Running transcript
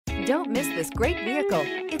Don't miss this great vehicle.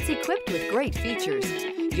 It's equipped with great features.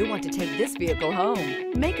 You'll want to take this vehicle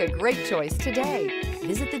home. Make a great choice today.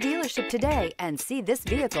 Visit the dealership today and see this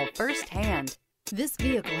vehicle firsthand. This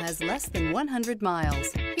vehicle has less than 100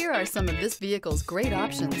 miles. Here are some of this vehicle's great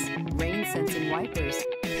options: rain sensing wipers,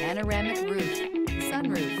 panoramic roof,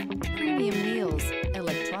 sunroof, premium wheels,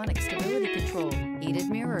 electronic stability control, heated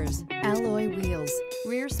mirrors, alloy wheels,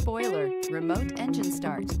 rear spoiler, remote engine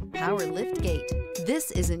start, power lift gate.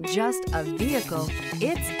 This isn't just a vehicle,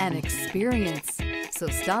 it's an experience. So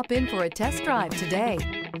stop in for a test drive today.